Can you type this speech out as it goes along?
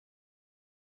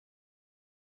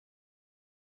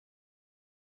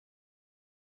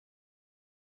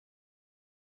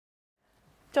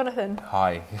Jonathan.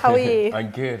 Hi. How are you? I'm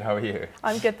good. How are you?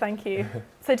 I'm good, thank you.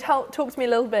 So talk to me a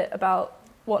little bit about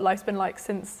what life's been like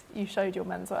since you showed your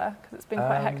menswear, because it's been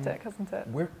quite hectic, hasn't it?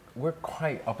 We're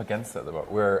quite up against it at the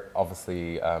moment. We're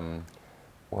obviously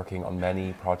working on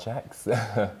many projects. We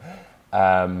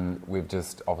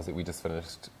just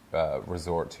finished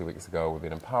Resort 2 weeks ago. We've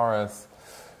been in Paris.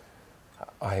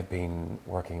 I've been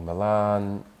working in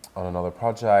Milan on another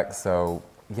project. So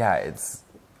yeah, it's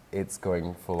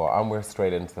going full on. And we're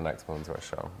straight into the next menswear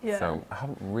show. Yeah. So I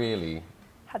haven't really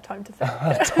had time to think.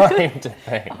 time to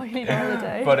think. Oh, you need a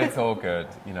holiday. But it's all good,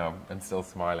 you know. I'm still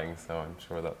smiling, so I'm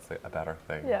sure that's a better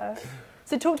thing. Yeah.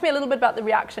 So talk to me a little bit about the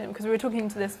reaction, because we were talking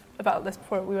about this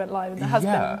before we went live, and there has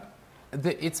been...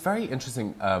 It's very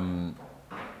interesting.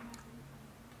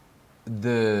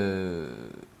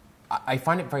 I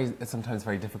find it sometimes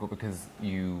very difficult because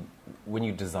when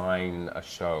you design a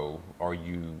show or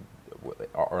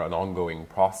an ongoing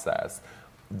process,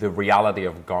 the reality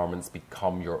of garments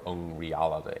become your own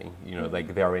reality. You know,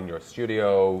 like they're in your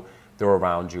studio, they're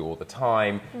around you all the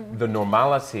time. The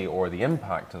normality or the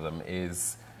impact of them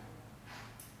is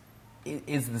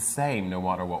the same no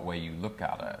matter what way you look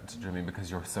at it. Do you know what I mean?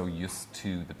 Because you're so used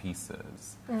to the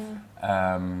pieces.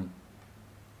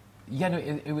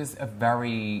 It was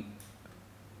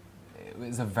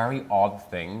a very odd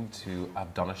thing to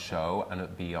have done a show and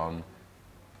it be on,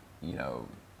 you know,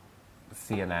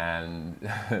 CNN,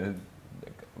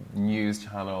 news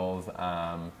channels,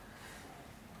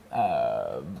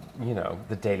 you know,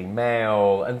 the Daily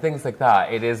Mail and things like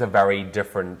that. It is a very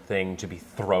different thing to be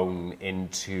thrown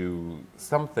into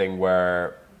something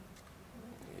where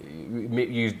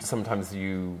sometimes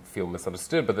you feel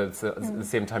misunderstood, but at the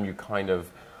same time you kind of,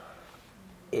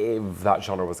 if that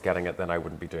genre was getting it, then I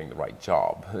wouldn't be doing the right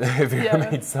job. If you know what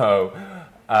I mean. So,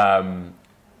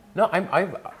 no,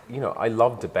 I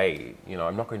love debate. You know,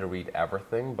 I'm not going to read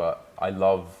everything, but I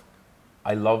love,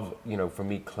 you know, for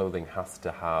me, clothing has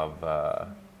to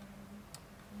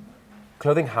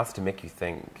make you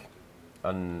think,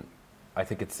 and I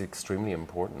think it's extremely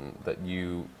important that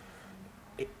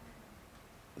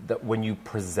that when you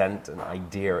present an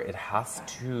idea, it has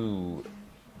to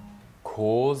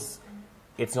cause.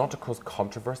 It's not to cause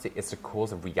controversy, it's to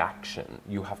cause a reaction.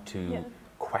 You have to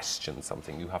question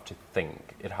something, you have to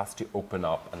think. It has to open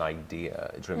up an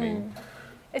idea, do you know what I mean?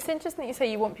 It's interesting that you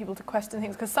say you want people to question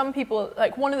things, because some people,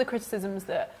 like one of the criticisms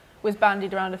that was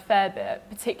bandied around a fair bit,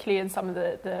 particularly in some of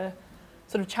the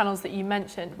sort of channels that you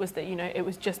mentioned, was that, you know, it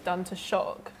was just done to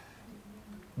shock.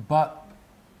 But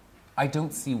I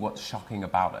don't see what's shocking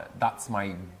about it. That's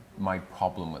my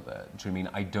problem with it. Do you know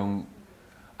what I mean?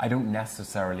 I don't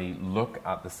necessarily look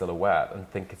at the silhouette and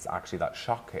think it's actually that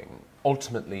shocking.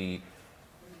 Ultimately,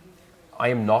 I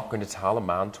am not going to tell a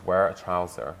man to wear a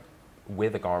trouser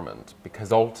with a garment,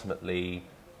 because ultimately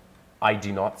I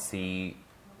do not see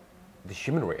the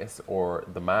human race or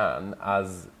the man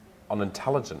as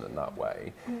unintelligent in that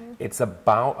way. It's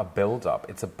about a build-up.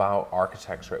 It's about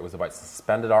architecture. It was about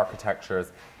suspended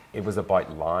architectures. It was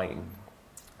about line.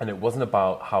 And it wasn't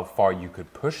about how far you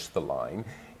could push the line.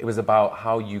 It was about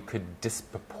how you could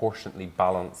disproportionately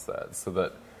balance it so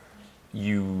that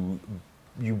you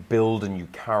build a new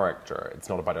character. It's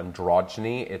not about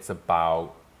androgyny. It's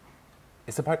about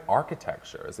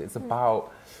architectures. It's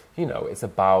about, you know, it's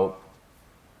about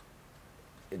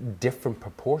different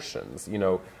proportions, you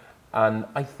know. And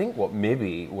I think what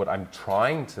I'm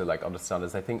trying to like understand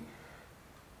is, I think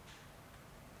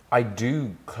I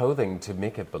do clothing to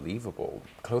make it believable.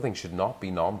 Clothing should not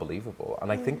be non-believable. And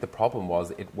I think the problem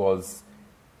was it was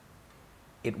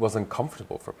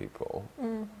uncomfortable for people.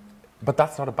 But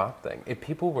that's not a bad thing. If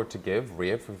people were to give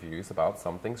rave reviews about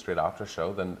something straight after a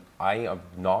show, then I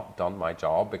have not done my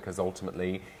job, because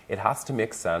ultimately it has to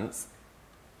make sense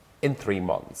in 3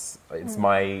 months. It's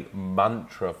my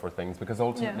mantra for things, because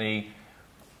ultimately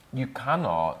you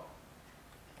cannot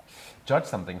judge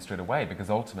something straight away, because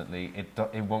ultimately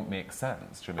it won't make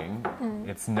sense. Do you know what I mean?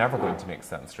 It's never going to make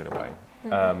sense straight away,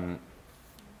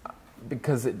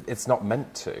 because it's not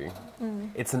meant to.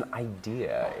 It's an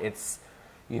idea. It's,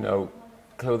 you know,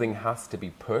 clothing has to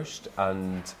be pushed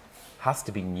and has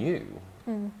to be new.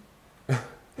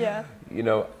 Yeah. You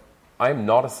know, I'm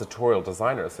not a sartorial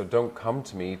designer, so don't come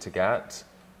to me to get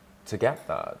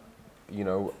that. You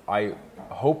know, I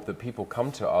hope that people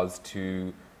come to us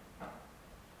to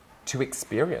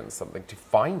experience something, to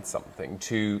find something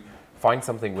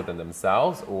within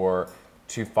themselves, or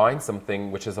to find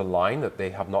something which is a line that they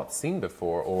have not seen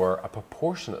before, or a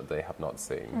proportion that they have not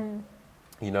seen.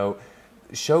 You know,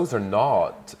 shows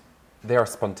are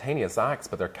spontaneous acts,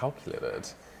 but they're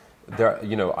calculated. there,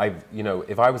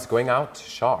 if I was going out to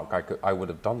shock, I would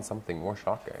have done something more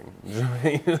shocking. You know what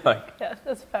I mean? Like, yeah,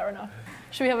 that's fair enough.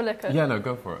 Should we have a look at? Yeah, no,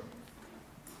 go for it.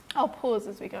 I'll pause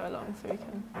as we go along so we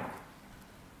can.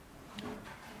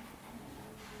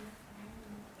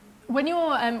 When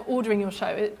you're ordering your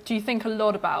show, do you think a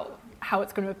lot about how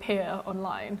it's going to appear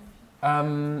online?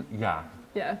 Yeah.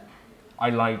 Yeah. I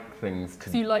like things to...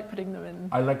 So you like putting them in...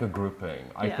 I like a grouping.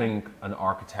 I think an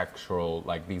architectural,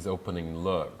 like these opening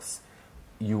looks,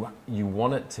 you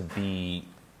want it to be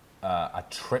a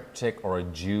triptych or a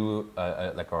duos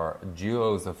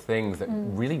of things that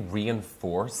really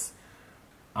reinforce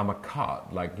a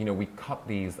cut. Like, we cut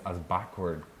these as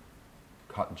backward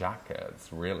cut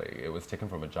jackets, really. It was taken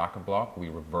from a jacket block. We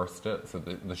reversed it so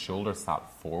the shoulder sat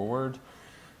forward.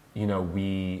 The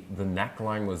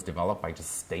neckline was developed by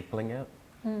just stapling it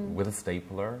with a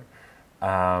stapler,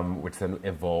 which then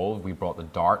evolved. We brought the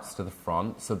darts to the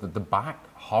front so that the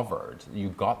back hovered. You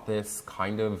got this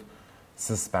kind of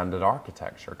suspended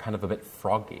architecture, kind of a bit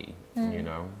froggy,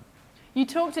 You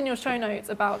talked in your show notes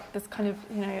about this kind of,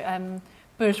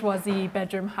 bourgeoisie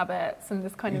bedroom habits and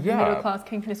this kind of middle-class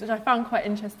kinkiness, which I found quite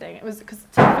interesting. It was because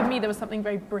for me there was something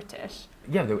very British.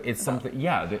 Yeah, it's something.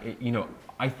 Yeah,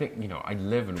 I think I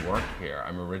live and work here.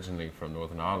 I'm originally from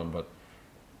Northern Ireland, but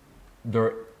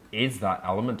there is that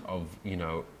element of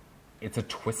it's a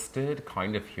twisted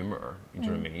kind of humor. Do you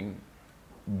know what I mean?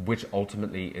 Which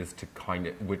ultimately is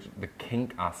which the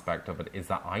kink aspect of it is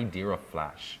that idea of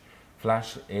flesh.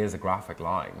 Flesh is a graphic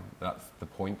line. That's the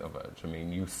point of it. I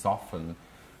mean, you soften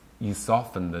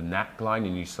the neckline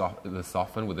and you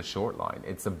soften with a short line.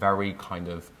 It's a very kind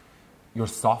of, you're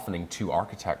softening two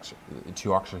architectures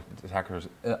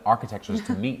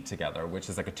to meet together, which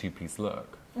is like a two-piece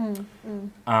look. And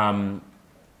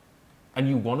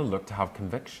you want to look to have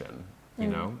conviction,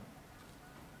 and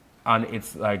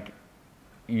it's like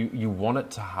you want it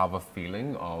to have a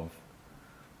feeling of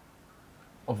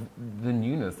the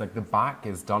newness. Like the back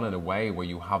is done in a way where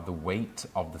you have the weight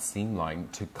of the seam line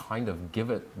to kind of give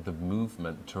it the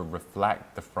movement to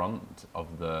reflect the front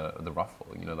of the ruffle.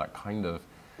 That kind of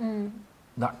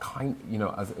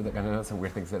as I know some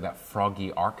weird things, that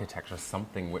froggy architecture,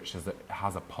 something which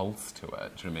has a pulse to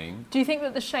it. Do you know what I mean? Do you think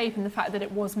that the shape and the fact that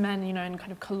it was men, in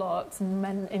kind of culottes and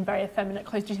men in very effeminate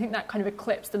clothes, do you think that kind of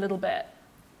eclipsed a little bit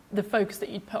the focus that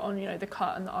you'd put on, the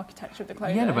cut and the architecture of the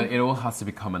clothing? Yeah, no, but it all has to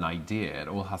become an idea. It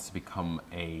all has to become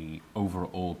a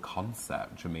overall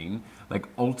concept. Do you mean? Like,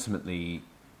 ultimately,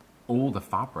 all the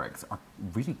fabrics are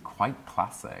really quite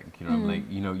classic.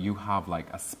 You have like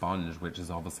a sponge, which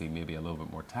is obviously maybe a little bit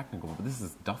more technical, but this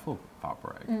is duffel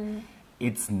fabric.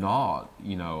 It's not,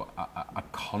 a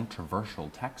controversial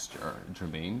texture. Do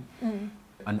you mean?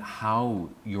 And how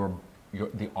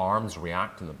the arms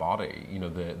react in the body,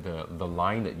 the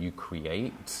line that you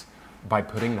create by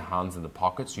putting the hands in the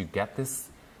pockets, you get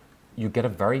a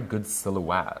very good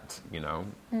silhouette,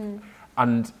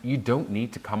 And you don't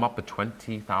need to come up with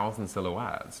 20,000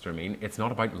 silhouettes, do you know what I mean? It's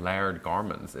not about layered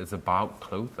garments, it's about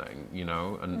clothing,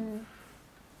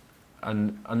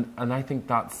 and I think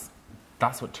that's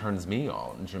what turns me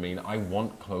on, do you know what I mean? I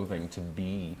want clothing to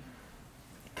be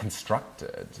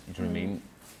constructed, do you know what I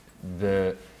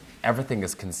mean? Everything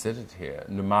is considered here,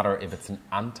 no matter if it's an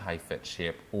anti-fit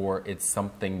shape or it's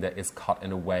something that is cut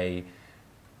in a way,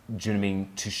 do you know what I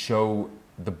mean, to show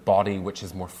the body which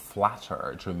is more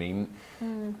flatter, do you know what I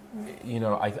mean?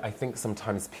 I think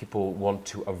sometimes people want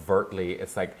to overtly,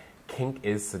 it's like kink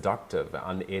is seductive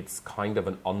and it's kind of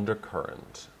an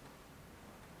undercurrent,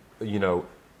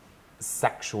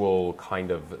 sexual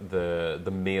kind of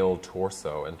the male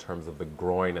torso in terms of the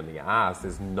groin and the ass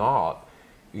is not,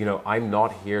 I'm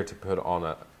not here to put on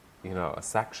a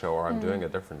sex show or I'm doing a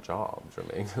different job. Do you know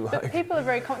what I mean? But people are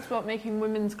very comfortable at making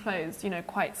women's clothes,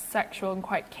 quite sexual and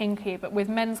quite kinky, but with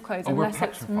men's clothes, unless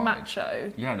it's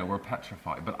macho. Yeah, no, we're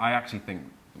petrified. But I actually think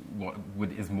what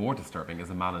is more disturbing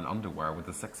is a man in underwear with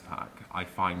a six-pack. I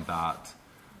find that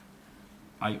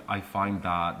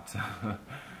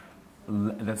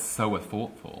that's so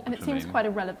thoughtful. And it seems quite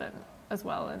irrelevant as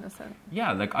well, in a sense.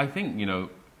 Yeah, like I think,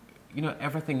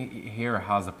 everything here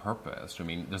has a purpose. I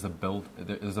mean, there's a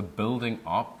building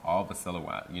up of a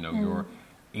silhouette. You're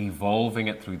evolving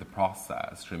it through the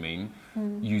process. I mean,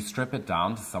 you strip it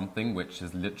down to something which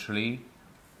is literally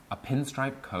a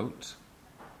pinstripe coat,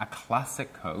 a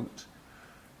classic coat,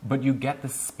 but you get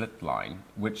this split line,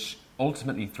 which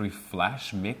ultimately through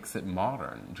flesh makes it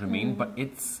modern. Do you know what I mean? But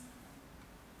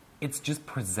it's just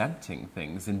presenting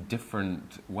things in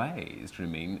different ways. Do you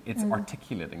know what I mean? It's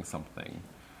articulating something.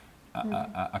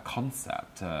 A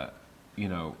concept,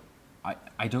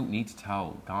 I don't need to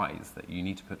tell guys that you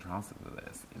need to put trousers with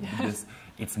this.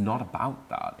 It's not about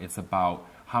that. It's about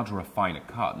how to refine a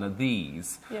cut. Now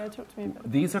these, talk to me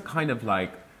about these are kind of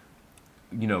like,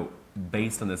 you know,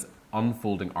 based on this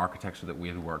unfolding architecture that we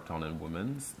had worked on in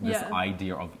women's. This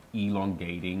idea of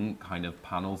elongating kind of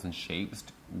panels and shapes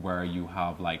where you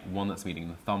have like one that's meeting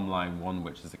the thumb line, one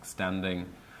which is extending.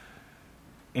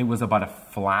 It was about a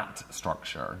flat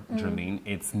structure, do you know what I mean?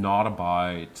 It's not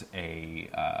about a,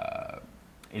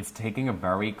 it's taking a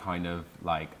very kind of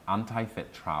like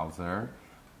anti-fit trouser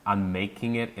and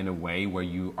making it in a way where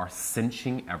you are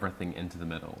cinching everything into the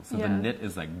middle. So the knit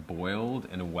is like boiled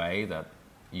in a way that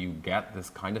you get this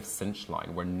kind of cinch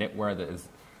line where knitwear that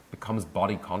becomes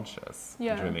body conscious, do you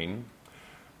know what I mean?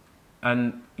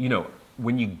 And, you know,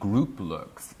 when you group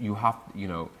looks, you have, you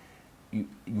know,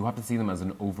 you have to see them as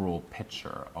an overall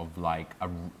picture of like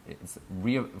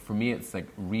for me it's like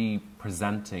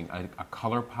representing a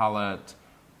color palette,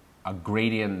 a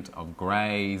gradient of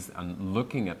grays, and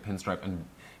looking at pinstripe. And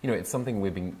you know, it's something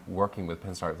we've been working with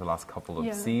pinstripe the last couple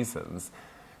of seasons.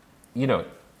 You know,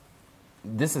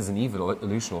 this is an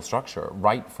evolutional structure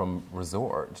right from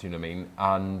resort, you know what I mean?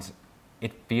 And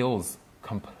it feels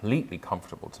completely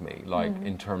comfortable to me, like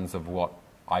in terms of what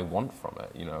I want from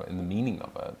it, you know, in the meaning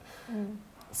of it.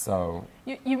 So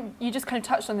you just kind of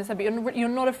touched on this a bit. You're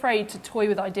not afraid to toy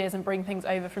with ideas and bring things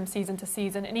over from season to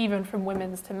season, and even from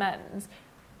women's to men's.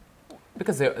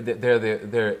 Because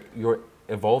you're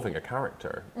evolving a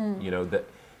character, you know, that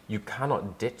you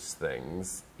cannot ditch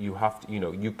things. You have to, you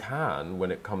know, you can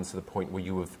when it comes to the point where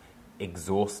you have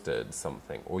exhausted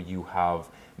something or you have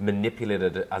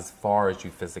manipulated it as far as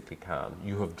you physically can.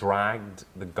 You have dragged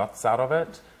the guts out of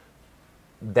it.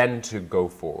 Then to go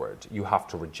forward, you have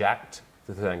to reject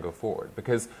to then go forward.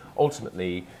 Because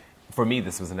ultimately, for me,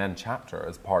 this was an end chapter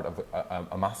as part of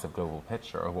a massive global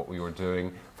picture of what we were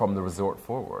doing from the resort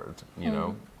forward, you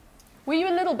know. Were you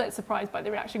a little bit surprised by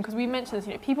the reaction? Because we mentioned this,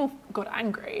 you know, people got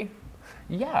angry.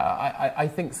 Yeah, I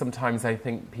think sometimes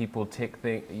people take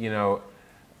the, you know,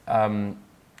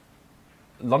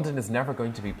 London is never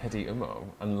going to be Pitti Umo,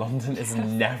 and London is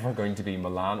never going to be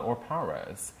Milan or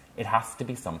Paris. It has to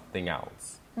be something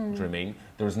else. Do you know what I mean?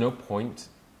 There's no point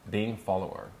being a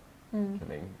follower. Do you know what I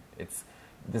mean?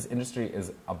 This industry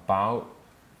is about,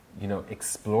 you know,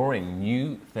 exploring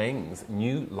new things,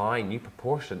 new line, new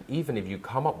proportion. Even if you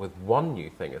come up with one new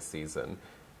thing a season,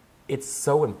 it's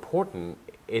so important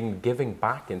in giving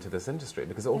back into this industry,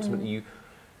 because ultimately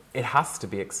it has to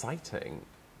be exciting.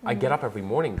 I get up every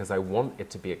morning because I want it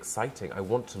to be exciting. I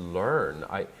want to learn.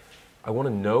 I want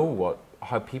to know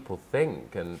how people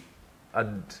think and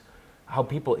how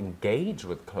people engage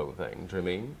with clothing, do you know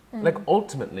what I mean? Like,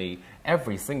 ultimately,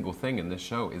 every single thing in this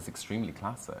show is extremely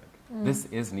classic. This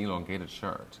is an elongated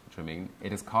shirt, do you know what I mean?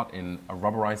 It is cut in a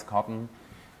rubberized cotton.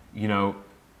 You know,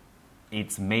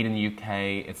 it's made in the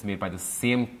UK. It's made by the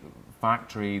same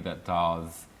factory that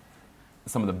does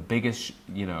some of the biggest,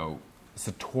 you know,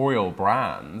 sartorial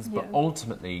brands. But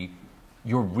ultimately,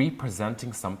 you're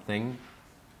representing something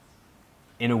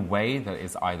in a way that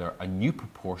is either a new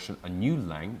proportion, a new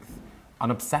length,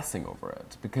 and obsessing over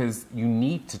it. Because you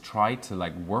need to try to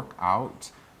like work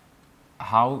out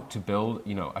how to build,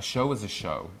 you know, a show is a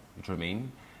show, you know what I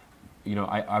mean? You know,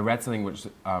 I read something which,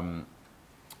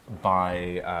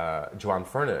 by Joanne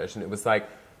Furnish, and it was like,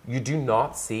 you do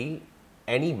not see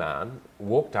any man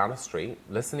walk down a street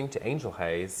listening to Angel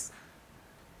Hayes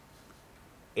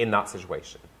in that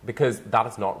situation, because that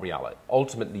is not reality.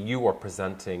 Ultimately, you are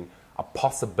presenting a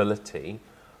possibility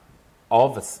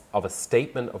of a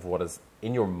statement of what is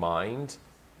in your mind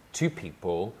to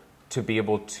people to be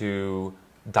able to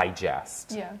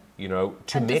digest, you know,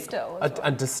 to make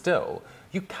and distill.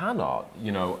 You cannot,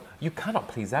 you know, you cannot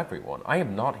please everyone. I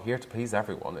am not here to please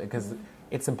everyone because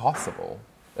it's impossible.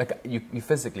 Like, you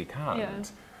physically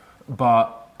can't.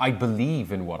 But I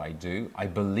believe in what I do. I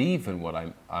believe in what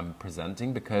I'm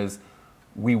presenting, because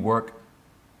we work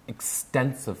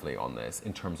extensively on this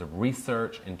in terms of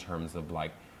research, in terms of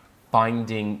like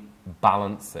finding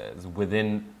balances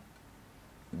within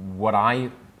what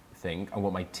I think and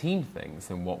what my team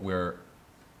thinks and what we're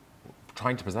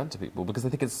trying to present to people, because I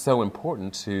think it's so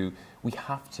important we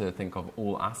have to think of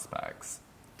all aspects.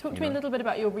 Talk to me a little bit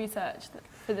about your research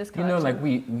for this collection. You know, like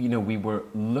we were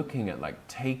looking at like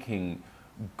taking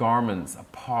garments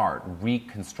apart,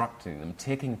 reconstructing them,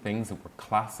 taking things that were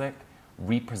classic,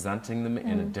 representing them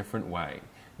in a different way.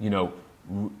 You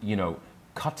know,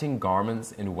 cutting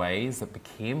garments in ways that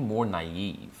became more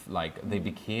naive. Like, they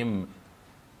became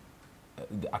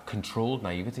a controlled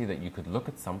naivety, that you could look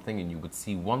at something and you would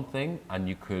see one thing and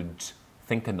you could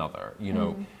think another. You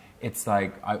know, it's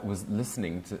like I was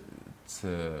listening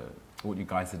to what you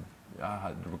guys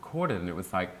had recorded, and it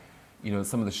was like, you know,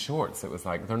 some of the shorts, it was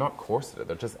like, they're not corseted,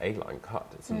 they're just A-line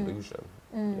cut. It's an illusion,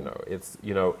 you know, it's,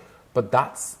 you know, but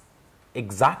that's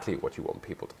exactly what you want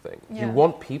people to think. Yeah. You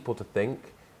want people to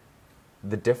think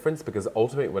the difference, because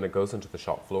ultimately when it goes into the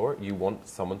shop floor, you want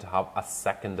someone to have a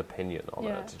second opinion on it,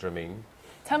 do you know what I mean?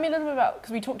 Tell me a little bit about,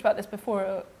 because we talked about this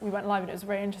before we went live, and it was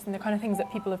very interesting, the kind of things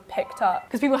that people have picked up.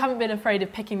 Because people haven't been afraid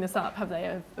of picking this up, have they,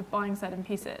 of buying certain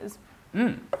pieces?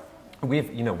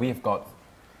 We've, you know, we have got,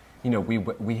 you know,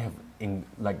 we have,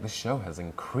 like, the show has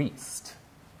increased.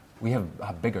 We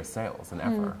have bigger sales than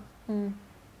ever.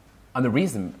 And the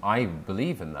reason I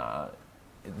believe in that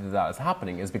is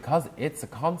happening is because it's a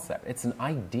concept, it's an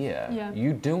idea. Yeah.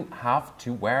 You don't have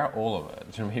to wear all of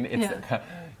it. Do you know what I mean? It's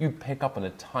you pick up on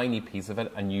a tiny piece of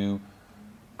it and you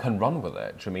can run with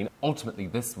it. Do you know what I mean? Ultimately,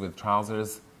 this with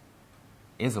trousers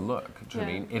is a look. Do you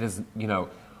know what I mean? It is, you know,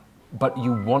 but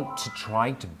you want to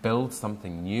try to build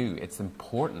something new. It's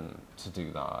important to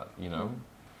do that, you know?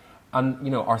 And, you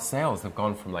know, our sales have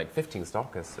gone from like 15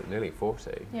 stockists to nearly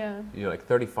 40. Yeah. You know, like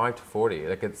 35 to 40.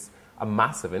 Like, it's a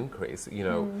massive increase. You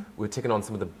know, we're taking on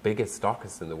some of the biggest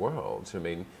stockists in the world. I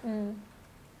mean,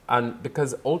 and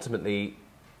because ultimately,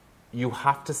 you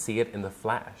have to see it in the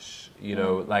flesh. You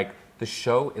know, like, the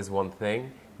show is one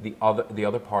thing, the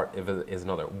other part is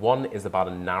another. One is about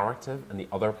a narrative, and the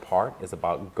other part is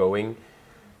about going,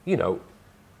 you know,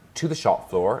 to the shop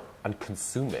floor and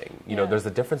consuming. You know, there's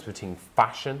a difference between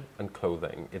fashion and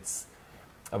clothing. It's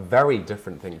a very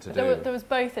different thing to do. There was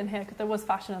both in here, because there was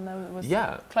fashion and there was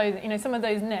clothing. You know, some of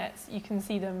those knits, you can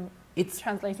see them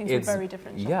translating to very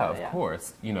different stuff. Yeah, of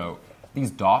course. You know,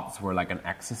 these dots were like an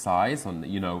exercise on,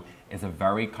 you know, it's a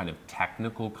very kind of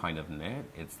technical kind of knit.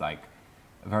 It's like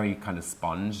a very kind of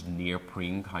sponge,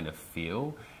 neoprene kind of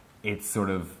feel. It's sort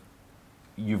of,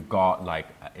 you've got like,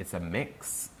 it's a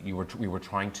mix. We were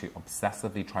trying to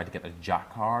obsessively try to get a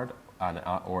jacquard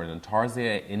or an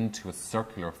intarsia into a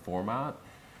circular format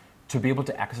to be able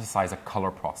to exercise a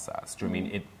color process. Do you know what I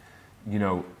mean? It, you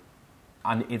know,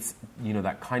 and it's, you know,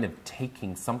 that kind of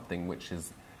taking something which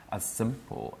is as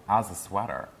simple as a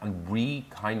sweater and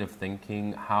kind of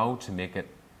thinking how to make it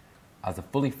as a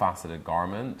fully faceted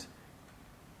garment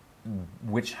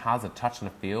which has a touch and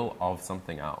a feel of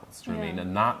something else. Do you know what I mean?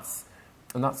 And that's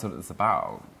what it's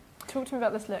about. Talk to me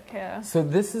about this look here. So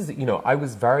this is, you know, I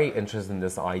was very interested in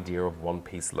this idea of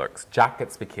one-piece looks.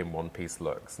 Jackets became one-piece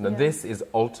looks. Now this is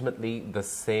ultimately the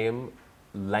same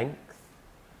length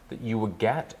that you would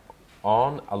get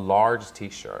on a large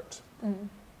t-shirt.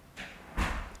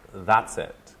 That's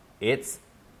it. It's,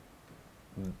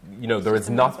 you know, there is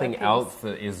nothing else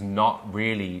that is not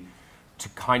really to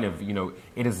kind of, you know,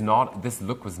 it is not, this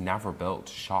look was never built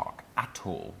to shock at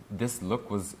all. This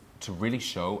look was to really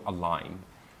show a line.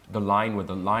 The line where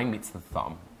the line meets the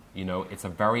thumb, you know, it's a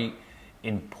very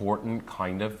important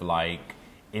kind of like,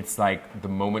 it's like the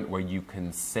moment where you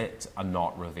can sit and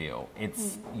not reveal.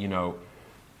 It's, you know,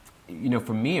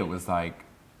 for me it was like,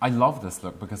 I love this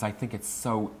look because I think it's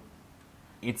so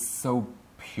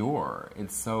pure.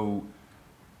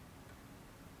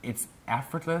 It's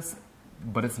effortless,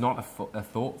 but it's not a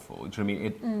thoughtful. Do you know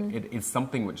what I mean? It is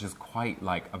something which is quite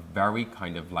like a very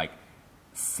kind of like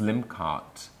slim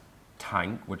cut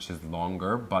tank, which is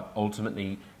longer, but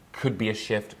ultimately could be a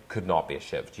shift, could not be a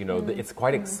shift. You know, it's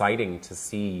quite exciting to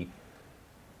see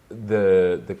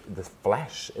the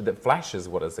flesh. The flesh is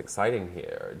what is exciting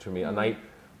here. Do you know what I mean?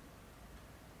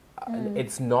 And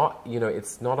it's not, you know,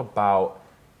 it's not about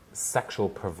sexual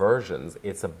perversions.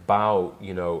 It's about,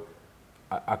 you know,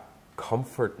 a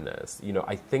comfortness. You know,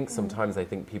 I think sometimes I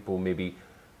think people maybe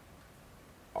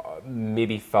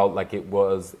felt like it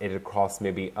had crossed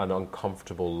maybe an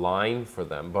uncomfortable line for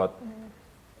them, but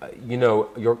you know,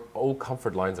 your old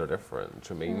comfort lines are different.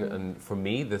 I mean, and for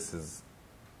me, this is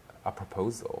a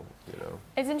proposal. You know,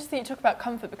 it's interesting you talk about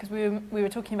comfort because we were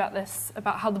talking about this,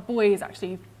 about how the boys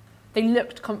actually, they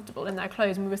looked comfortable in their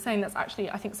clothes, and we were saying that's actually,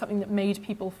 I think, something that made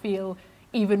people feel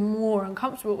even more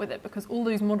uncomfortable with it, because all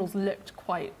those models looked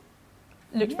very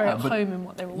at home in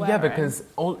what they were wearing. Yeah, because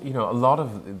you know, a lot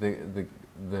of the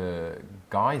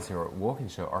guys who are at Walking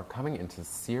Show are coming into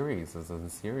series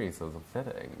of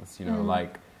fittings. You know,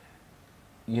 like,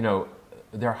 you know,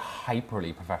 they're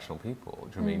hyperly professional people.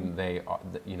 Do you know what I mean? They are,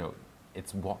 you know,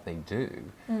 it's what they do.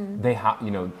 They have,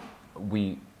 you know,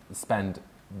 we spend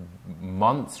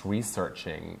months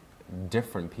researching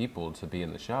different people to be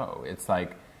in the show. It's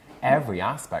like every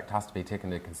aspect has to be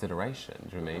taken into consideration.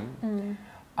 Do you know what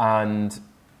I mean?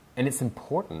 And it's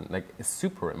important, like it's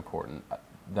super important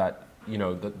that you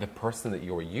know, the person that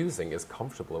you're using is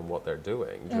comfortable in what they're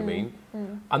doing. Do you know what I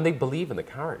mean? And they believe in the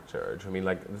character. Do you know what I mean?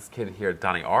 Like this kid here,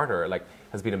 Danny Arter, like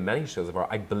has been in many shows of ours.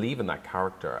 I believe in that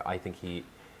character. I think he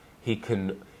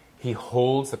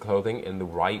holds the clothing in the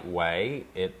right way.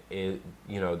 It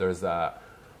you know, there's a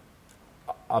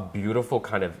beautiful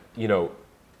kind of, you know,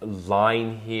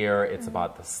 line here. It's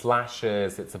about the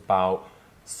slashes. It's about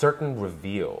certain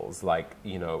reveals, like,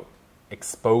 you know,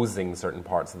 exposing certain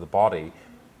parts of the body.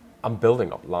 I'm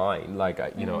building up line, like,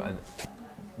 you know,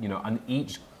 and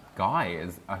each guy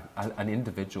is an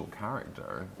individual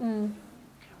character.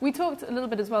 We talked a little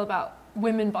bit as well about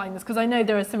women buying this, because I know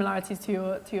there are similarities to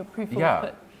your proof. Yeah.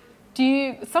 But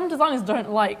some designers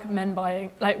don't like women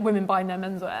buying their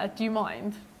menswear. Do you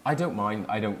mind? I don't mind.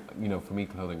 You know, for me,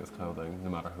 clothing is clothing, no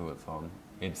matter who it's on.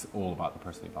 It's all about the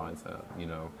person who buys it, you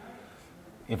know.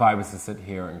 If I was to sit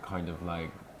here and kind of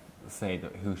like say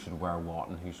that who should wear what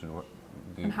and who should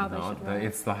do and how they should wear it,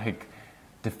 it's like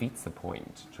defeats the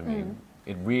point. Do you know what I mean?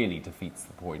 It really defeats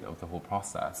the point of the whole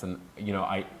process. And you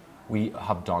know, we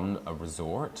have done a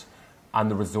resort, and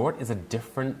the resort is a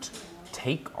different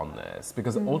take on this,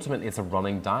 because ultimately it's a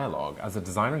running dialogue. As a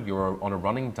designer, you're on a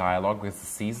running dialogue because the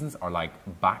seasons are like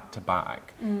back to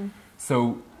back.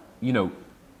 So, you know,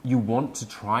 you want to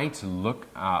try to look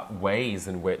at ways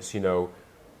in which, you know,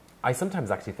 I sometimes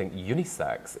actually think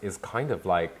unisex is kind of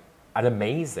like an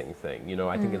amazing thing. You know,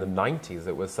 I think in the 90s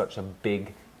it was such a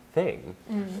big thing.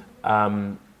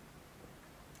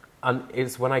 And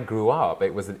it's when I grew up,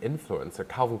 it was an influencer,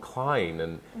 Calvin Klein,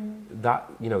 and that,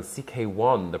 you know,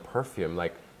 CK1, the perfume,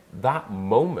 like that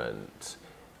moment,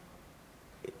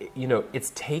 you know,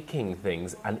 it's taking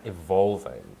things and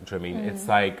evolving. Do you know what I mean? It's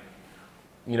like,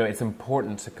 you know, it's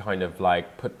important to kind of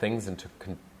like put things into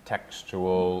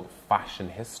contextual fashion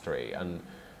history, and,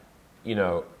 you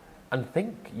know, and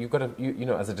think. You've got to, you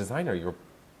know, as a designer, you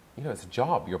know, it's a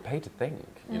job. You're paid to think.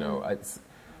 You know, it's,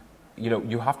 you know,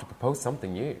 you have to propose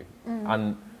something new,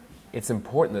 and it's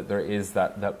important that there is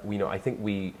that you know, I think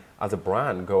we as a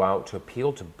brand go out to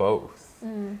appeal to both,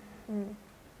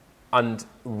 and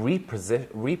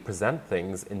represent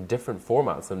things in different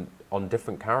formats and on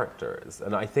different characters,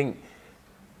 and I think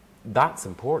that's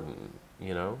important.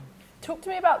 You know. Talk to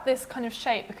me about this kind of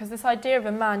shape, because this idea of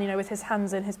a man, you know, with his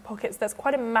hands in his pockets, that's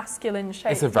quite a masculine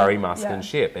shape. It's a very masculine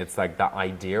shape. It's like that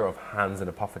idea of hands in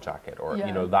a puffer jacket, or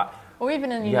you know, that. Or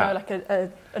even in, you know, like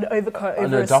an overcoat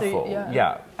over a duffel. suit.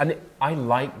 Yeah. And I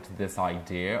liked this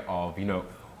idea of, you know,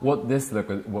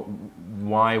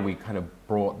 why we kind of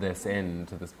brought this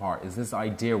into this part is this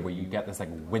idea where you get this like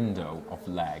window of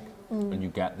leg, and you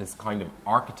get this kind of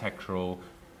architectural,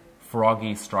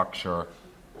 froggy structure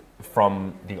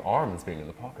from the arms being in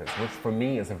the pockets, which for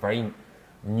me is a very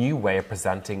new way of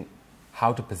presenting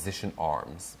how to position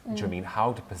arms. Do you know what I mean?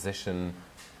 How to position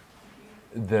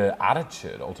the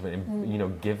attitude, ultimately, you know,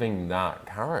 giving that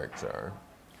character.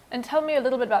 And tell me a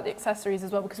little bit about the accessories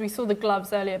as well, because we saw the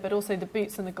gloves earlier, but also the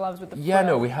boots and the gloves with the frill. Yeah,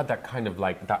 no, we had that kind of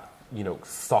like that, you know,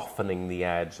 softening the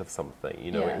edge of something.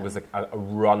 You know, it was a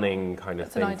running kind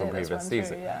of thing from previous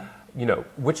season. You know,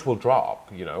 which will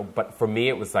drop. You know, but for me,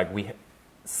 it was like we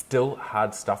still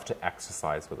had stuff to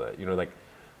exercise with it. You know, like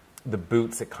the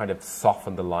boots, it kind of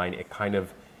softened the line. It kind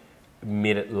of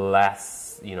made it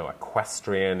less, you know,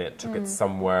 equestrian. It took it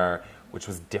somewhere which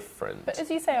was different. But as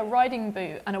you say, a riding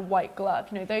boot and a white glove,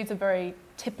 you know, those are very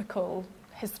typical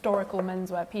historical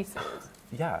menswear pieces.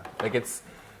 Yeah, like it's,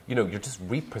 you know, you're just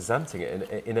representing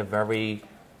it in a very,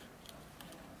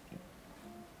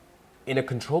 in a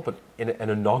controlled, but in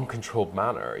a non-controlled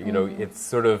manner. You know, it's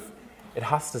sort of, it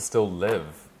has to still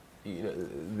live. You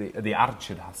know, the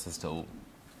attitude has to still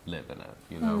live in it,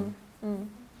 you know.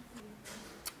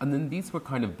 And then these were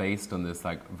kind of based on this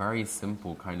like very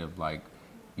simple kind of like,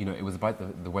 you know, it was about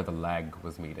where the leg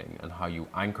was meeting and how you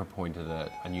anchor pointed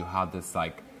it, and you had this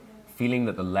like feeling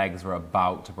that the legs were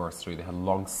about to burst through. They had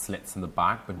long slits in the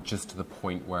back, but just to the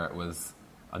point where it was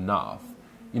enough.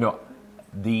 You know,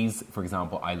 these, for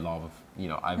example, I love, you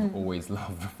know, I've always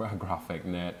loved a graphic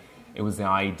knit. It was the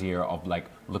idea of like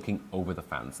looking over the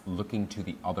fence, looking to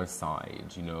the other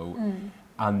side, you know,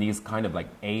 and these kind of like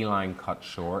A-line cut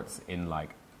shorts in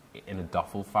a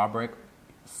duffel fabric,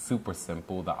 super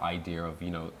simple. The idea of,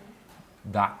 you know,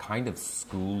 that kind of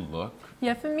school look.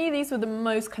 Yeah, for me these were the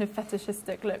most kind of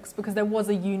fetishistic looks, because there was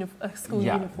a school uniform.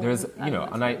 Yeah, there's, you know,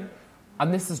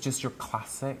 and this is just your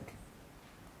classic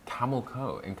camel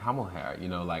coat and camel hair, you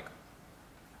know, like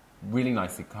really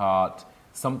nicely cut.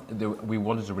 We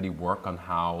wanted to really work on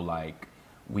how like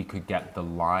we could get the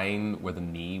line where the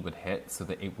knee would hit so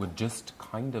that it would just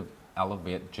kind of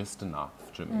elevate just enough.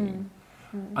 Do you know what I mean?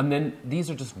 And then these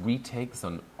are just retakes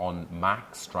on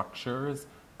Mac structures,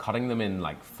 cutting them in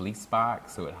like fleece back,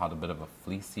 so it had a bit of a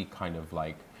fleecy kind of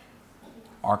like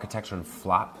architecture and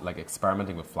flat, like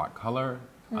experimenting with flat color.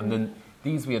 And then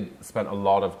these we had spent a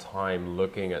lot of time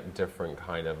looking at different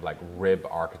kind of like rib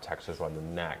architectures around the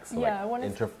neck. So yeah, like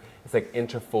it's like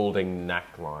interfolding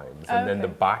necklines, and then the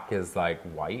back is like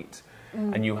white,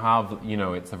 and you have, you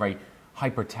know, it's a very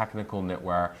hyper-technical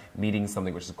knitwear meeting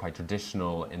something which is quite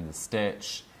traditional in the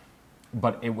stitch,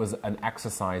 but it was an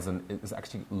exercise, and it was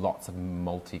actually lots of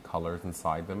multicolors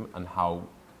inside them, and how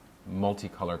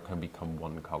multicolor can become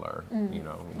one color, you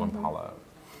know, one palette.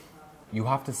 You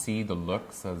have to see the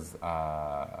looks as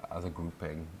a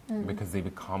grouping, because they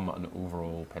become an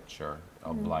overall picture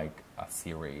of like a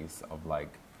series of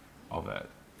it.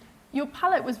 Your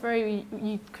palette was very,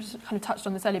 you kind of touched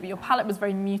on this earlier, but your palette was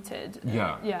very muted.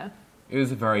 Yeah. Yeah. It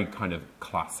was a very kind of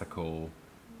classical,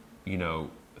 you know,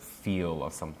 feel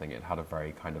of something. It had a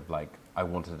very kind of like, I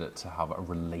wanted it to have a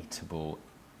relatable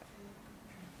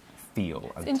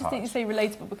feel and It's interesting touch. you say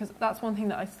relatable, because that's one thing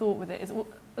that I thought with it, is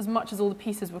as much as all the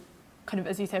pieces were kind of,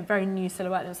 as you say, a very new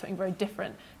silhouette, and it was something very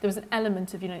different, there was an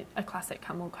element of, you know, a classic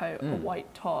camel coat, a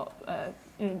white top,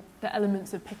 you know, the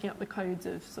elements of picking up the codes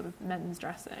of sort of men's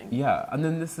dressing. Yeah, and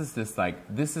then this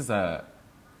is a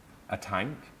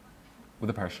tank with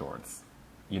a pair of shorts,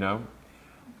 you know?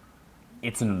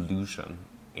 It's an illusion.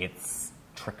 It's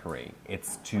trickery.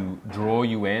 It's to draw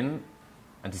you in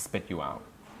and to spit you out.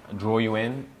 And draw you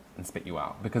in and spit you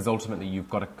out. Because ultimately you've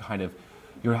got to kind of,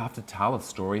 you have to tell a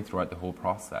story throughout the whole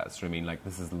process. You know what I mean? Like,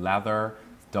 this is leather,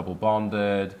 it's double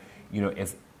bonded, you know,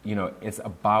 it's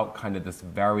about kind of this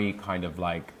very kind of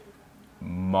like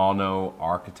mono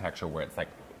architecture where it's like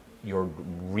you're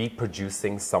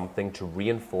reproducing something to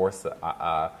reinforce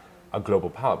a global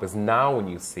palette. Because now when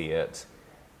you see it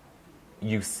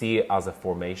as a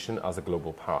formation, as a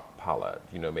global palette.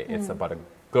 You know what I mean? It's about a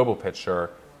global picture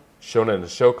shown in a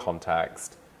show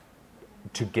context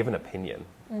to give an opinion.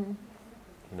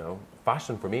 You know,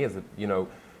 fashion for me is, you know,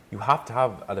 you have to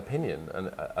have an opinion and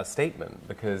a statement,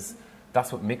 because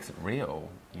that's what makes it real.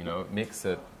 You know, it makes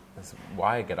it, that's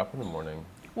why I get up in the morning.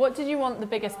 What did you want the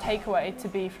biggest takeaway to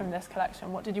be from this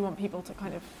collection? What did you want people to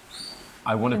kind of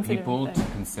I wanted consider people and to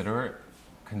think?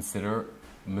 consider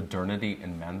modernity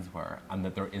in menswear, and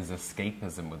that there is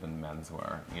escapism within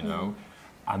menswear, you know,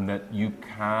 and that you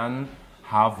can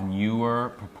have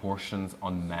newer proportions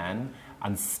on men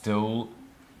and still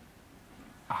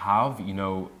have, you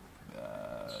know,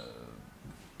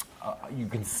 you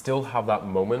can still have that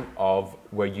moment of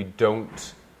where you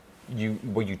don't,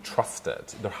 where you trust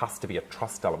it. There has to be a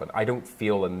trust element. I don't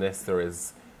feel in this there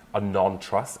is a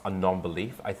non-trust, a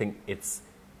non-belief. I think it's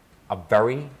a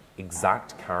very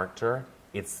exact character.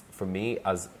 It's, for me,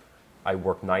 as I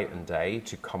work night and day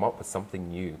to come up with something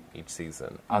new each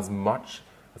season, as much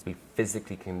as we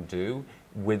physically can do,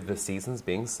 with the seasons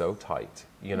being so tight,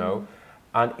 you know?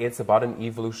 And it's about an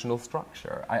evolutional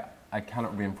structure. I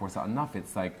cannot reinforce that enough.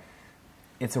 It's like,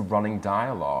 it's a running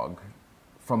dialogue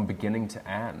from beginning to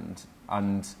end.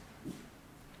 And,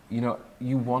 you know,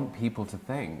 you want people to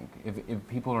think. If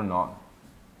people are not,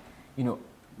 you know,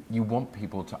 you want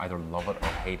people to either love it or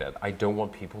hate it. I don't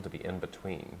want people to be in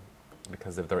between.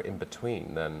 Because if they're in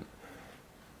between, then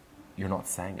you're not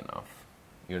saying enough.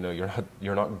 You know,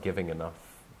 you're not giving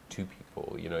enough to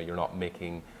people. You know,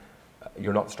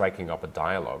 you're not striking up a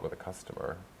dialogue with a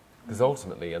customer. Because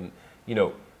ultimately, and, you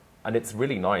know, and it's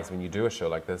really nice when you do a show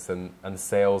like this and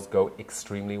sales go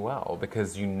extremely well,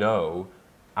 because you know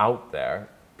out there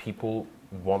people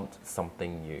want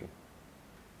something new.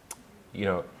 You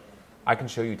know, I can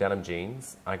show you denim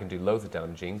jeans, I can do loads of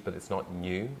denim jeans, but it's not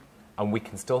new, and we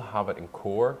can still have it in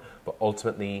core, but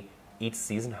ultimately each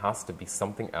season has to be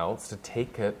something else to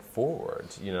take it forward,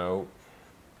 you know,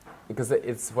 because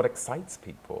it's what excites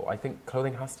people. I think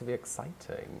clothing has to be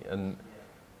exciting. And,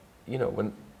 you know,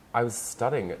 when I was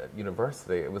studying at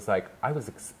university, it was like I was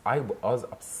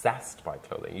obsessed by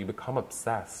clothing. You become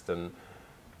obsessed, and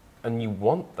you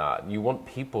want that. You want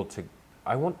people to.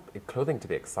 I want clothing to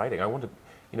be exciting. I want to,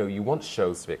 you know, you want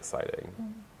shows to be exciting.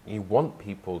 You want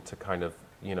people to kind of,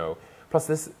 you know. Plus,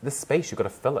 this space, you've got to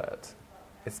fill it.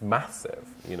 It's massive,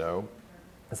 you know.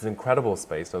 It's an incredible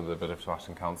space under the British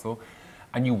Fashion Council.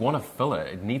 And you want to fill it.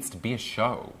 It needs to be a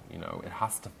show, you know. It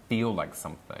has to feel like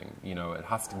something, you know. It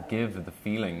has to give the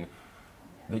feeling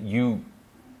that you're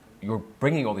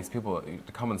bringing all these people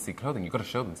to come and see clothing. You've got to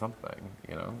show them something,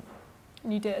 you know.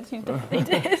 You did. You definitely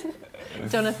did.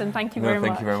 Jonathan, thank you very much.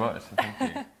 Thank you very much.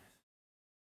 Thank you.